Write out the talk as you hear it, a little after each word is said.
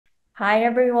Hi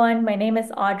everyone, my name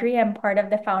is Audrey. I'm part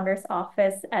of the founder's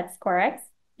office at SquareX.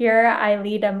 Here I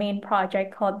lead a main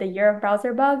project called the Year of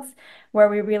Browser Bugs, where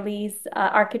we release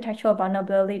architectural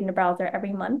vulnerability in the browser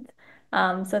every month.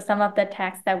 So some of the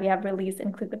attacks that we have released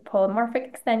include the polymorphic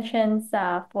extensions,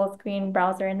 full screen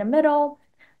browser in the middle,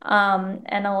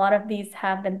 and a lot of these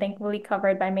have been thankfully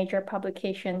covered by major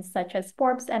publications such as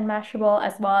Forbes and Mashable,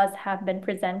 as well as have been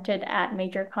presented at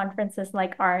major conferences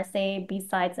like RSA,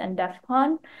 B-Sides, and DEF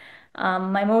CON.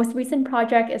 My most recent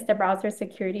project is the Browser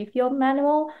Security Field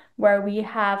Manual, where we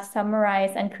have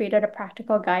summarized and created a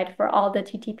practical guide for all the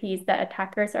TTPs that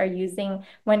attackers are using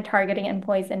when targeting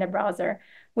employees in the browser.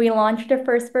 We launched the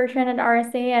first version at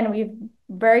RSA, and we're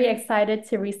very excited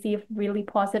to receive really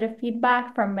positive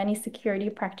feedback from many security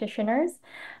practitioners.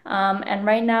 And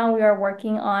right now we are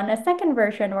working on a second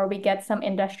version where we get some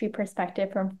industry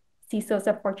perspective from CISOs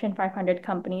of Fortune 500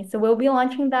 companies. So we'll be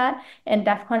launching that in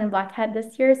DEF CON and Black Hat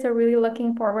this year. So really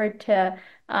looking forward to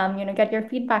get your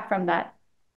feedback from that.